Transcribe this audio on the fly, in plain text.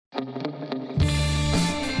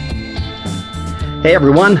Hey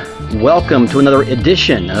everyone, welcome to another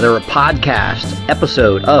edition, another podcast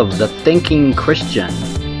episode of The Thinking Christian.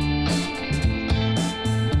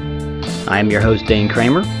 I am your host, Dane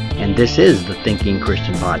Kramer, and this is The Thinking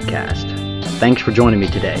Christian Podcast. Thanks for joining me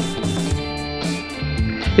today.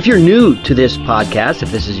 If you're new to this podcast,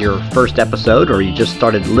 if this is your first episode or you just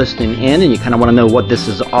started listening in and you kind of want to know what this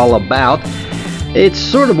is all about, it's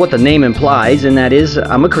sort of what the name implies, and that is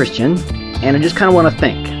I'm a Christian and I just kind of want to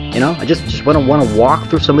think. I just want to walk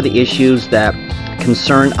through some of the issues that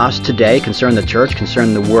concern us today, concern the church,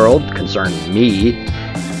 concern the world, concern me,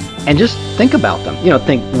 and just think about them.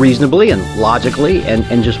 Think reasonably and logically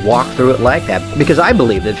and just walk through it like that. Because I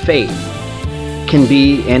believe that faith can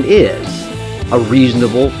be and is a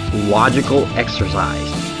reasonable, logical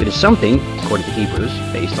exercise. It is something, according to Hebrews,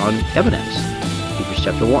 based on evidence. Hebrews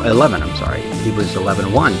chapter 11. Hebrews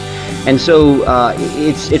 11:1. And so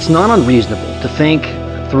it's not unreasonable to think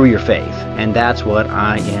through your faith, and that's what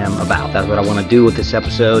I am about. That's what I want to do with this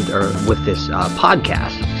episode, or with this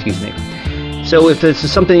podcast, So if this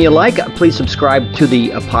is something you like, please subscribe to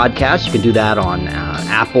the podcast. You can do that on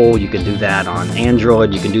Apple, you can do that on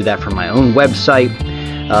Android, you can do that from my own website.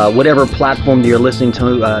 Whatever platform you're listening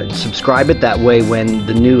to, subscribe it. That way when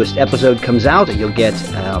the newest episode comes out, you'll get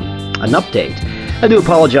an update. I do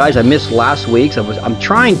apologize, I missed last week's.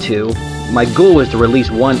 My goal was to release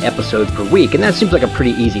one episode per week, and that seems like a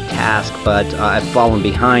pretty easy task, but I've fallen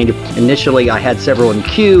behind. Initially, I had several in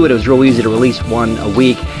queue, and it was real easy to release one a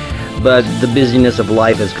week, but the busyness of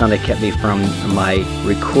life has kind of kept me from my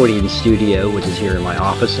recording studio, which is here in my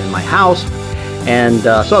office in my house, and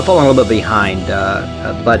so I've fallen a little bit behind,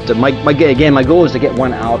 but my goal is to get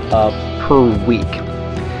one out per week.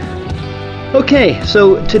 Okay,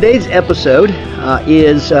 so today's episode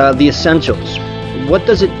is the essentials. What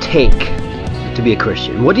does it take to be a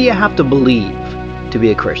Christian? What do you have to believe to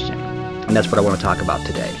be a Christian? And that's what I want to talk about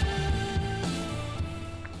today.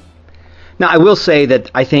 Now, I will say that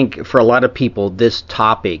I think for a lot of people, this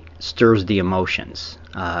topic stirs the emotions.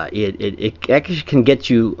 It actually can get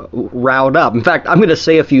you riled up. In fact, I'm going to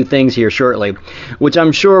say a few things here shortly, which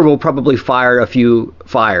I'm sure will probably fire a few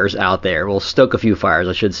fires out there. Will stoke a few fires,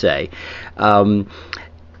 I should say. And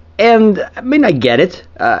I mean, I get it.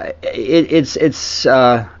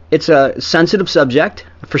 It's a sensitive subject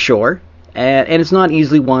for sure, and it's not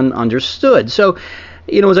easily one understood. So,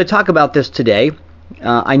 as I talk about this today,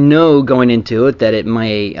 I know going into it that it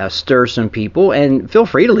may stir some people, and feel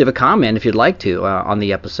free to leave a comment if you'd like to on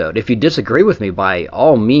the episode. If you disagree with me, by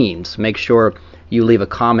all means, make sure you leave a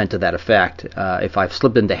comment to that effect. If I've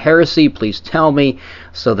slipped into heresy, please tell me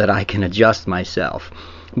so that I can adjust myself.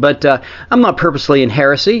 But I'm not purposely in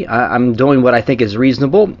heresy. I'm doing what I think is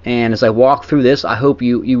reasonable, and as I walk through this, I hope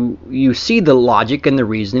you see the logic and the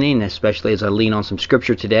reasoning, especially as I lean on some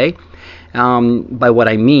scripture today, by what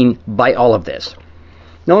I mean by all of this.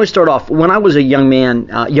 Now, let me start off. When I was a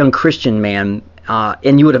young Christian man,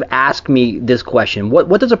 and you would have asked me this question,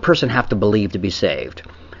 what does a person have to believe to be saved?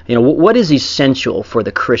 What is essential for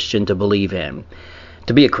the Christian to believe in,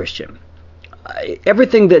 to be a Christian?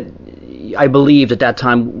 Everything that I believed at that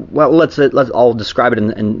time, well, let's all describe it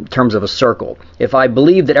in terms of a circle. If I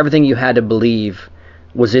believed that everything you had to believe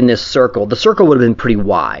was in this circle, the circle would have been pretty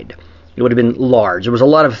wide. It would have been large. There was a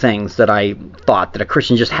lot of things that I thought that a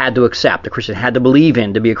Christian just had to accept, a Christian had to believe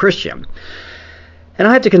in to be a Christian. And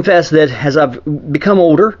I have to confess that as I've become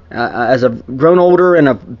older, as I've grown older and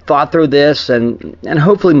I've thought through this and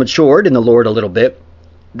hopefully matured in the Lord a little bit,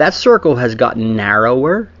 that circle has gotten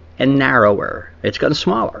narrower and narrower. It's gotten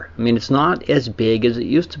smaller. I mean, it's not as big as it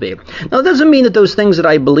used to be. Now, it doesn't mean that those things that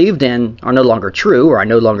I believed in are no longer true, or I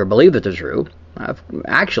no longer believe that they're true.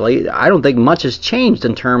 Actually, I don't think much has changed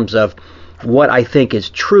in terms of what I think is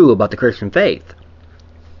true about the Christian faith.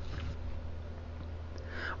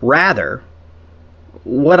 Rather,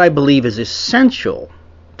 what I believe is essential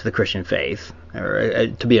to the Christian faith, or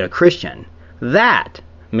to be a Christian, that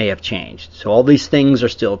may have changed. So all these things are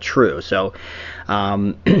still true. So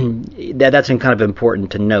that's kind of important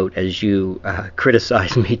to note as you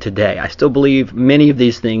criticize me today. I still believe many of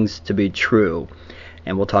these things to be true,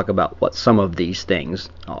 and we'll talk about what some of these things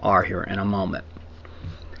are here in a moment.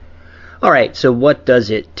 All right, so what does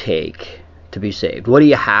it take to be saved? What do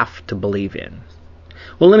you have to believe in?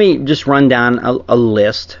 Well, let me just run down a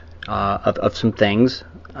list of some things.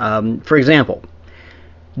 For example,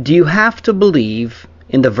 do you have to believe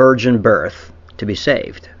in the virgin birth to be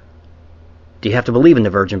saved? Do you have to believe in the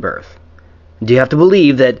virgin birth? Do you have to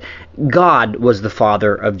believe that God was the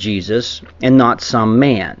father of Jesus and not some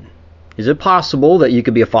man? Is it possible that you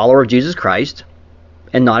could be a follower of Jesus Christ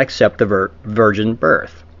and not accept the virgin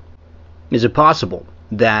birth? Is it possible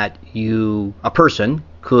that a person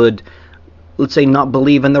could, let's say, not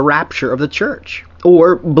believe in the rapture of the church,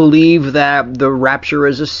 or believe that the rapture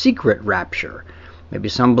is a secret rapture. Maybe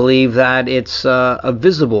some believe that it's a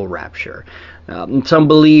visible rapture. Some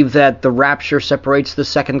believe that the rapture separates the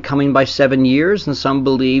second coming by 7 years, and some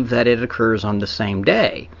believe that it occurs on the same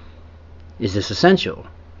day. Is this essential?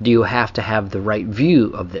 Do you have to have the right view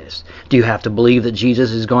of this? Do you have to believe that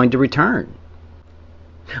Jesus is going to return?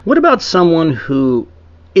 What about someone who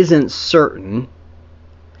isn't certain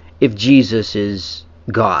if Jesus is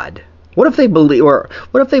God? What if they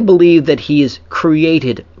believe that he is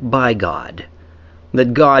created by God?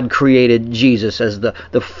 That God created Jesus as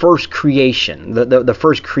the first creation, the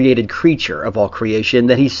first created creature of all creation,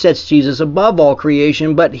 that he sets Jesus above all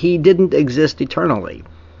creation, but he didn't exist eternally.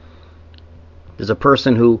 Does a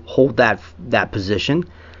person who hold that position,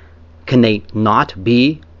 can they not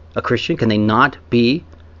be a Christian? Can they not be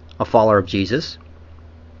a follower of Jesus?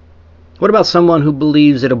 What about someone who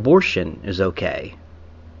believes that abortion is okay?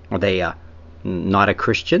 Are they not a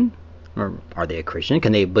Christian? Or are they a Christian?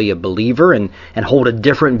 Can they be a believer and hold a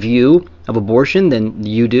different view of abortion than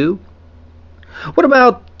you do? What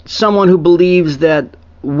about someone who believes that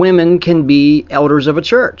women can be elders of a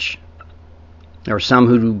church? There are some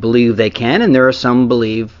who believe they can, and there are some who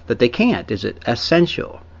believe that they can't. Is it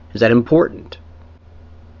essential? Is that important?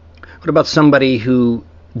 What about somebody who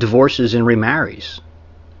divorces and remarries,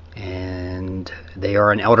 and they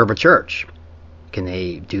are an elder of a church? Can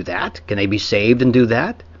they do that? Can they be saved and do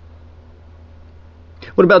that?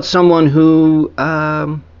 What about someone who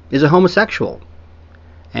is a homosexual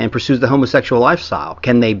and pursues the homosexual lifestyle?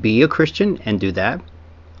 Can they be a Christian and do that?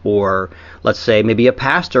 Or let's say maybe a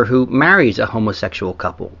pastor who marries a homosexual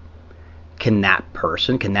couple. Can that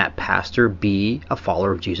pastor be a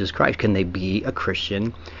follower of Jesus Christ? Can they be a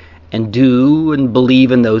Christian and do and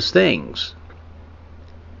believe in those things?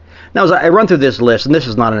 Now, as I run through this list, and this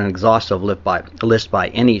is not an exhaustive list by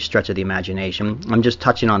any stretch of the imagination, I'm just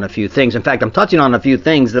touching on a few things. In fact, I'm touching on a few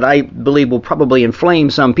things that I believe will probably inflame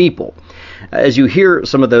some people. As you hear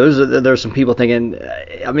some of those, there are some people thinking,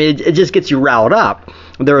 it just gets you riled up.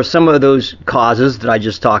 There are some of those causes that I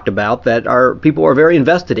just talked about that people are very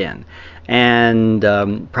invested in, and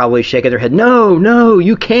probably shaking their head, no,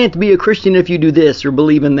 you can't be a Christian if you do this or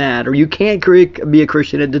believe in that, or you can't be a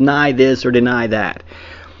Christian and deny this or deny that.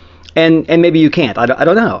 And maybe you can't. I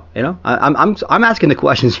don't know. I'm asking the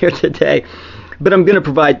questions here today, but I'm going to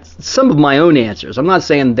provide some of my own answers. I'm not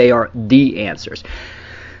saying they are the answers.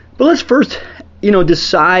 But let's first,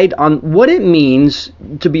 decide on what it means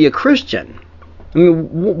to be a Christian.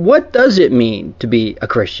 What does it mean to be a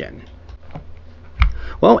Christian?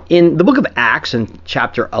 Well, in the book of Acts, in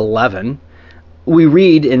chapter 11, we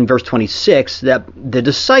read in verse 26 that the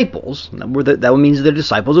disciples, that means the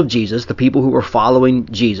disciples of Jesus, the people who were following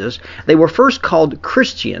Jesus, they were first called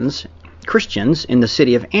Christians in the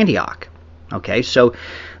city of Antioch. Okay, so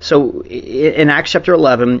in Acts chapter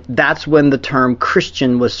 11, that's when the term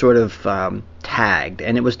Christian was sort of tagged,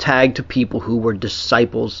 and it was tagged to people who were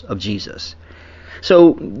disciples of Jesus.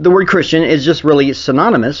 So the word Christian is just really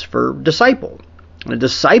synonymous for disciple. A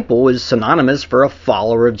disciple is synonymous for a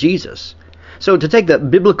follower of Jesus. So to take the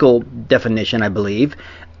biblical definition, I believe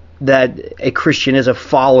that a Christian is a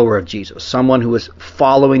follower of Jesus, someone who is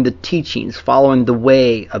following the teachings, following the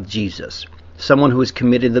way of Jesus, someone who has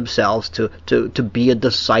committed themselves to be a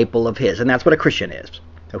disciple of his. And that's what a Christian is.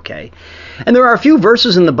 Okay? And there are a few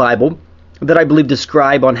verses in the Bible that I believe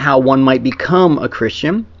describe on how one might become a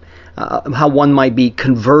Christian, how one might be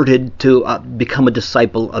converted to become a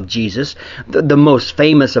disciple of Jesus. The most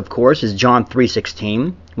famous, of course, is John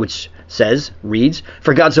 3:16, which reads,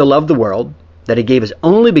 "For God so loved the world, that he gave his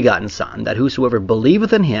only begotten Son, that whosoever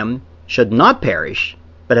believeth in him should not perish,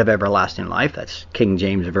 but have everlasting life." That's King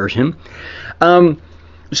James Version.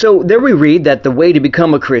 So there we read that the way to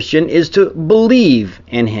become a Christian is to believe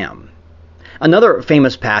in him. Another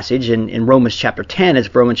famous passage in Romans chapter 10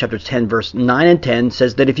 is Romans chapter 10, verse 9 and 10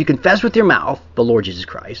 says that if you confess with your mouth the Lord Jesus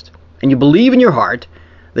Christ, and you believe in your heart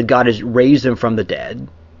that God has raised him from the dead,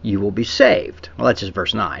 you will be saved. Well, that's just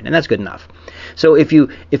verse 9, and that's good enough. So if you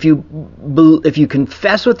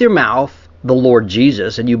confess with your mouth the Lord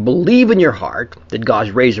Jesus, and you believe in your heart that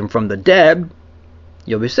God's raised him from the dead,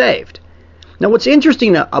 you'll be saved. Now, what's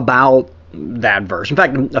interesting about that verse, in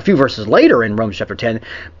fact, a few verses later in Romans chapter 10,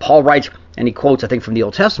 Paul writes, and he quotes, I think, from the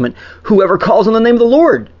Old Testament, "Whoever calls on the name of the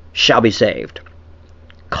Lord shall be saved."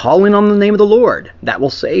 Calling on the name of the Lord, that will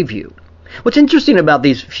save you. What's interesting about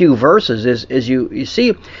these few verses is you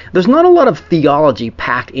see, there's not a lot of theology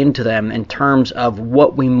packed into them in terms of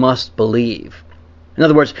what we must believe. In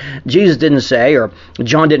other words, Jesus didn't say, or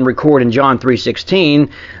John didn't record in John 3:16,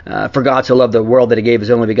 for God so loved the world that he gave his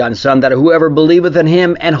only begotten Son, that whoever believeth in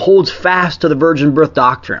him and holds fast to the virgin birth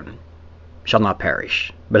doctrine shall not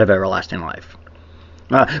perish, but have everlasting life.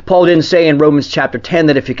 Paul didn't say in Romans chapter 10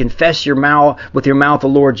 that if you confess with your mouth the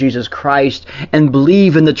Lord Jesus Christ and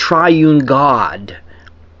believe in the triune God,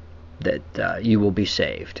 that you will be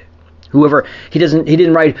saved. He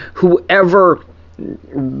didn't write whoever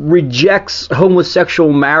rejects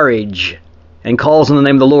homosexual marriage and calls on the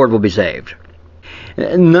name of the Lord will be saved.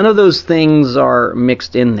 None of those things are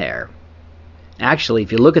mixed in there. Actually,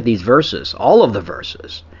 if you look at these verses, all of the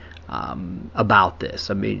verses about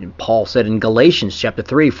this, Paul said in Galatians chapter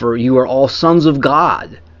 3, for you are all sons of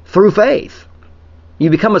God through faith. You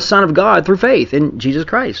become a son of God through faith in Jesus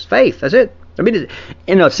Christ. Faith, that's it.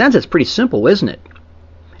 In a sense, it's pretty simple, isn't it?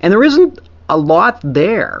 And there isn't a lot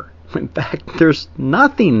there. In fact, there's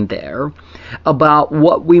nothing there about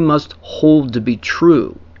what we must hold to be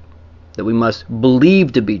true, that we must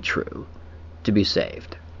believe to be true to be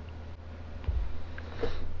saved.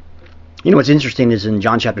 What's interesting is in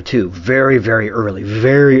John chapter 2, very, very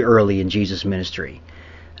early in Jesus' ministry,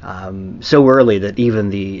 so early that even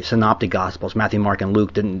the synoptic gospels, Matthew, Mark, and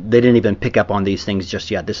Luke, didn't even pick up on these things just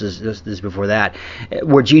yet. This is before that,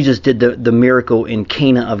 where Jesus did the miracle in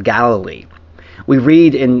Cana of Galilee. We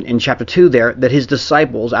read in chapter 2 there that his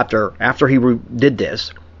disciples, after he did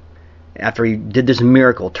this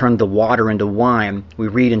miracle, turned the water into wine, we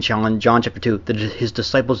read in John chapter 2 that his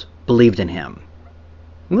disciples believed in him.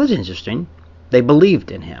 Well, that's interesting. They believed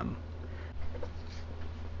in him.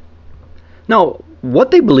 Now, what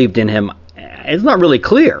they believed in him is not really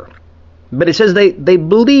clear, but it says they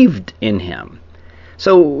believed in him.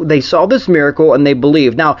 So they saw this miracle and they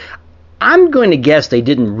believed. Now, I'm going to guess they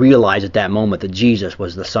didn't realize at that moment that Jesus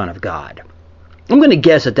was the Son of God. I'm going to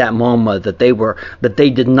guess at that moment that they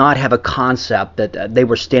did not have a concept that they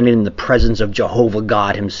were standing in the presence of Jehovah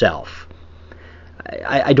God himself.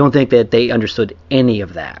 I don't think that they understood any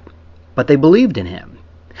of that, but they believed in him.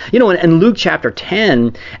 In Luke chapter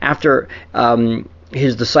 10, after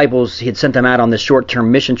his disciples, he had sent them out on this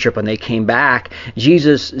short-term mission trip, and they came back,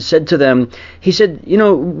 Jesus said to them, he said,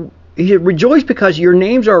 rejoice because your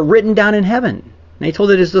names are written down in heaven. And he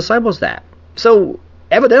told his disciples that. So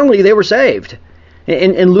evidently they were saved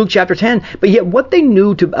in Luke chapter 10. But yet what they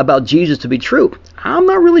knew about Jesus to be true, I'm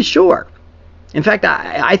not really sure. In fact,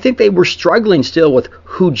 I think they were struggling still with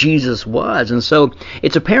who Jesus was. And so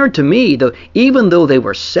it's apparent to me that even though they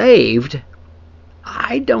were saved,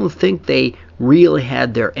 I don't think they really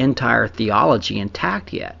had their entire theology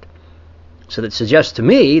intact yet. So that suggests to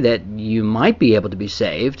me that you might be able to be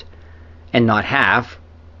saved and not have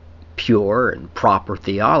pure and proper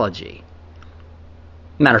theology.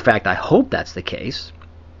 Matter of fact, I hope that's the case.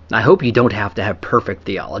 I hope you don't have to have perfect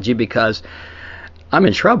theology, because I'm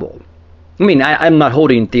in trouble. I'm not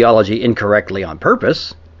holding theology incorrectly on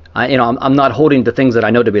purpose. I'm not holding the things that I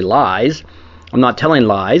know to be lies. I'm not telling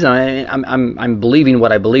lies. I'm believing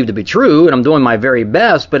what I believe to be true, and I'm doing my very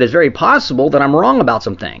best, but it's very possible that I'm wrong about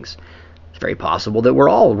some things. It's very possible that we're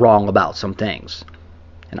all wrong about some things.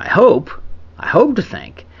 And I hope to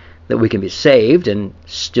think that we can be saved and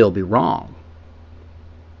still be wrong.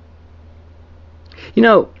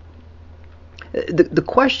 The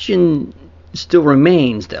question still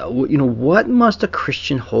remains, though, what must a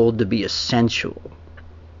Christian hold to be essential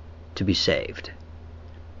to be saved?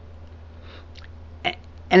 And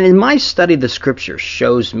in my study of the Scripture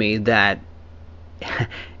shows me that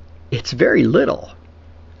it's very little.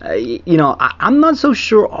 I'm not so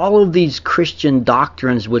sure all of these Christian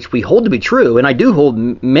doctrines which we hold to be true, and I do hold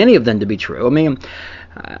many of them to be true.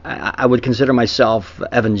 I would consider myself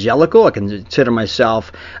evangelical. I consider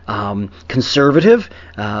myself conservative.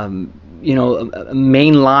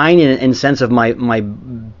 Mainline in sense of my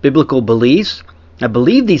biblical beliefs. I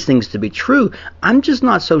believe these things to be true. I'm just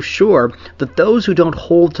not so sure that those who don't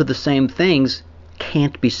hold to the same things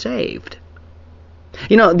can't be saved.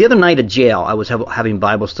 The other night at jail, I was having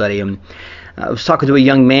Bible study, and I was talking to a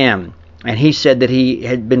young man, and he said that he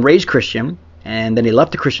had been raised Christian, and then he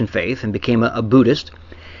left the Christian faith and became a Buddhist.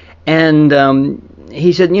 And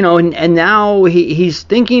he said, and now he's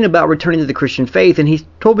thinking about returning to the Christian faith, and he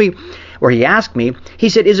told me, or he asked me, he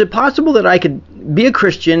said, is it possible that I could be a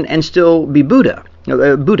Christian and still be Buddhist?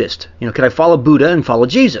 Could I follow Buddha and follow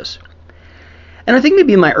Jesus? And I think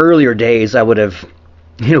maybe in my earlier days I would have,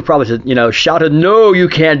 probably said, shouted, no, you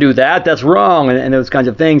can't do that, that's wrong, and those kinds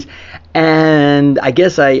of things. And I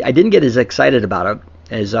guess I didn't get as excited about it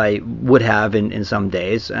as I would have in some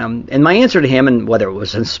days. And my answer to him, and whether it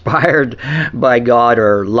was inspired by God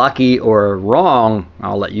or lucky or wrong,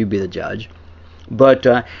 I'll let you be the judge. But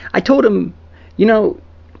I told him,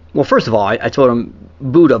 well, first of all, I told him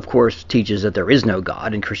Buddha, of course, teaches that there is no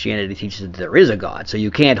God, and Christianity teaches that there is a God. So you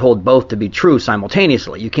can't hold both to be true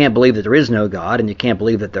simultaneously. You can't believe that there is no God, and you can't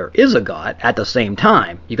believe that there is a God at the same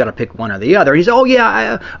time. You got to pick one or the other. He said, "Oh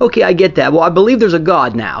yeah, okay, I get that. Well, I believe there's a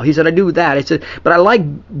God now." He said, "I do that." I said, "But I like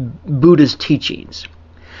Buddha's teachings."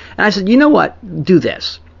 And I said, "You know what? Do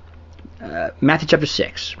this. Matthew chapter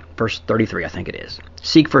 6, verse 33, I think it is.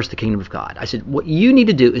 Seek first the kingdom of God." I said, "What you need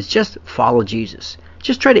to do is just follow Jesus.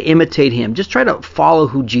 Just try to imitate him. Just try to follow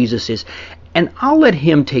who Jesus is, and I'll let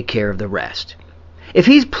him take care of the rest. If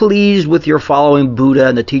he's pleased with your following Buddha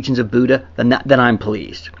and the teachings of Buddha, then I'm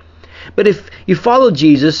pleased. But if you follow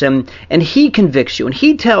Jesus and he convicts you and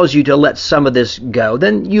he tells you to let some of this go,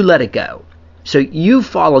 then you let it go. So you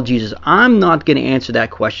follow Jesus. I'm not going to answer that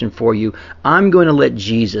question for you. I'm going to let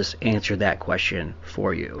Jesus answer that question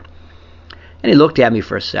for you." And he looked at me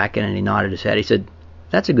for a second and he nodded his head. He said,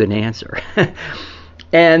 "That's a good answer."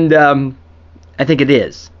 And I think it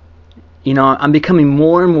is. I'm becoming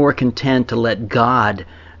more and more content to let God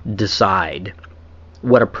decide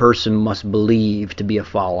what a person must believe to be a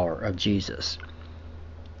follower of Jesus.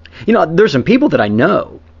 There's some people that I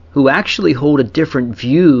know who actually hold a different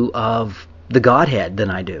view of the Godhead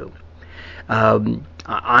than I do.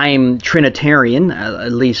 I'm Trinitarian,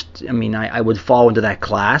 at least, I would fall into that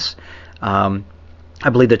class. I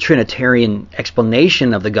believe the Trinitarian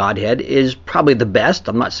explanation of the Godhead is probably the best.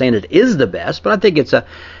 I'm not saying it is the best, but I think it's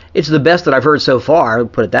the best that I've heard so far, I'll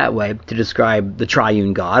put it that way, to describe the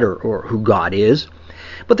triune God or who God is.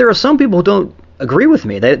 But there are some people who don't agree with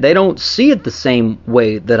me. They don't see it the same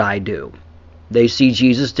way that I do. They see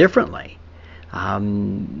Jesus differently.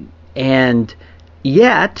 And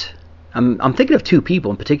yet, I'm thinking of two people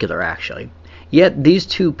in particular, actually. Yet these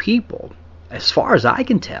two people, as far as I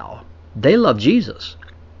can tell, they love Jesus.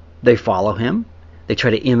 They follow him. They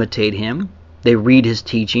try to imitate him. They read his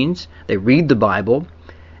teachings. They read the Bible.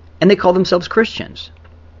 And they call themselves Christians.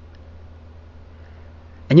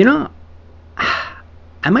 And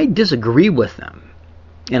I might disagree with them.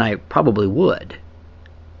 And I probably would.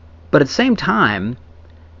 But at the same time,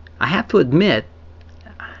 I have to admit,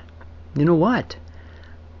 you know what?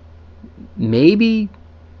 Maybe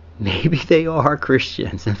they are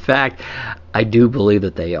Christians. In fact, I do believe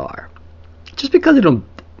that they are. Just because they don't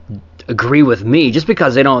agree with me, just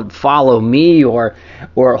because they don't follow me or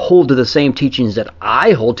hold to the same teachings that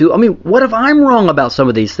I hold to, what if I'm wrong about some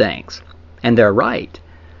of these things? And they're right.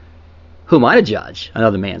 Who am I to judge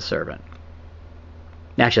another man's servant?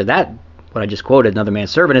 Actually, what I just quoted, another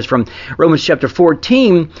man's servant, is from Romans chapter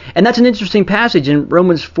 14, and that's an interesting passage. In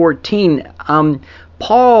Romans 14,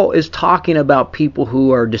 Paul is talking about people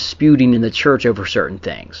who are disputing in the church over certain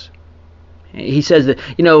things. He says that,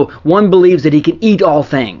 one believes that he can eat all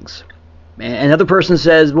things. Another person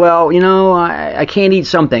says, well, I can't eat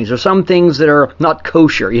some things. There are some things that are not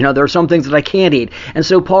kosher. There are some things that I can't eat. And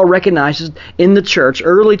so Paul recognizes in the church,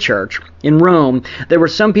 early church, in Rome, there were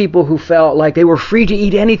some people who felt like they were free to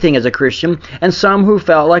eat anything as a Christian, and some who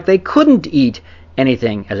felt like they couldn't eat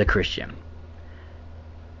anything as a Christian.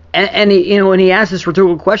 And he asked this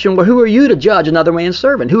rhetorical question, well, who are you to judge another man's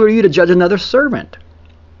servant? Who are you to judge another servant?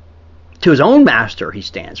 To his own master he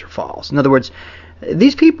stands or falls. In other words,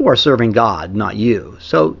 these people are serving God, not you.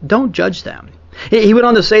 So don't judge them. He went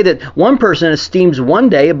on to say that one person esteems one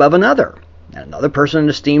day above another. And another person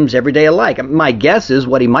esteems every day alike. My guess is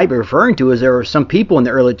what he might be referring to is there were some people in the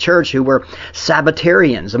early church who were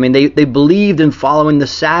Sabbatarians. They believed in following the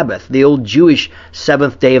Sabbath, the old Jewish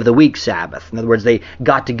seventh day of the week Sabbath. In other words, they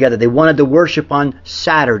got together. They wanted to worship on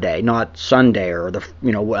Saturday, not Sunday or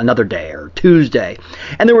another day or Tuesday.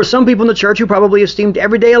 And there were some people in the church who probably esteemed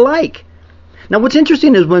every day alike. Now, what's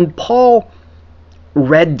interesting is when Paul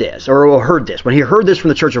read this or heard this, when he heard this from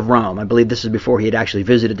the Church of Rome, I believe this is before he had actually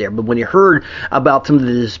visited there, but when he heard about some of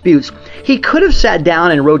the disputes, he could have sat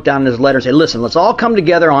down and wrote down in his letter and said, listen, let's all come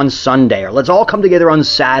together on Sunday or let's all come together on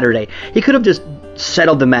Saturday. He could have just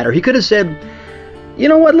settled the matter. He could have said, you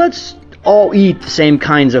know what, let's all eat the same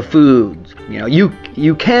kinds of foods.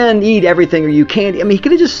 You can eat everything or you can't. He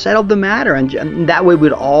could have just settled the matter and that way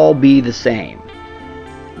we'd all be the same.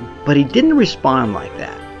 But he didn't respond like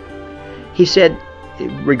that. He said,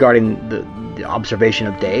 regarding the observation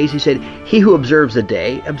of days, he said, he who observes the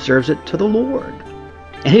day observes it to the Lord.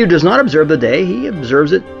 And he who does not observe the day, he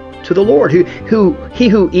observes it to the Lord. He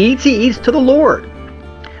who eats, he eats to the Lord.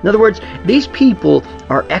 In other words, these people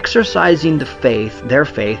are exercising their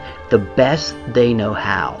faith, the best they know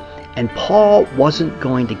how. And Paul wasn't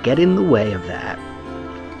going to get in the way of that.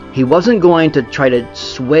 He wasn't going to try to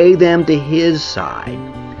sway them to his side.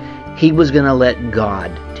 He was going to let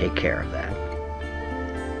God take care of that.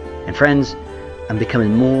 And friends, I'm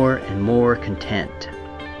becoming more and more content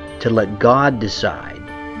to let God decide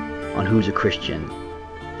on who's a Christian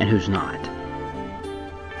and who's not.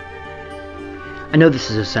 I know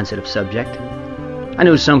this is a sensitive subject. I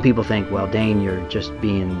know some people think, well, Dane, you're just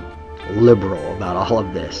being liberal about all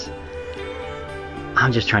of this.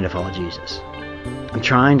 I'm just trying to follow Jesus. I'm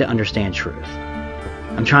trying to understand truth.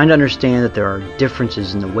 I'm trying to understand that there are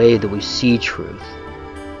differences in the way that we see truth.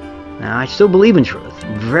 Now, I still believe in truth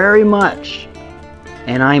very much.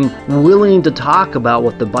 And I'm willing to talk about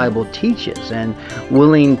what the Bible teaches and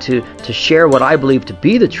willing to share what I believe to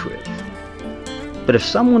be the truth. But if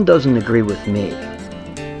someone doesn't agree with me,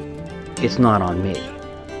 it's not on me.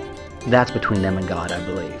 That's between them and God, I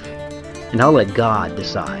believe. And I'll let God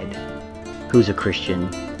decide who's a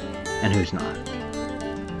Christian and who's not.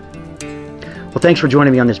 Well, thanks for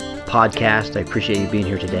joining me on this podcast. I appreciate you being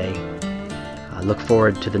here today. I look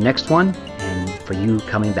forward to the next one and for you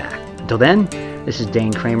coming back. Until then, this is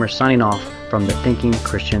Dane Kramer signing off from the Thinking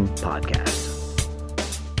Christian Podcast.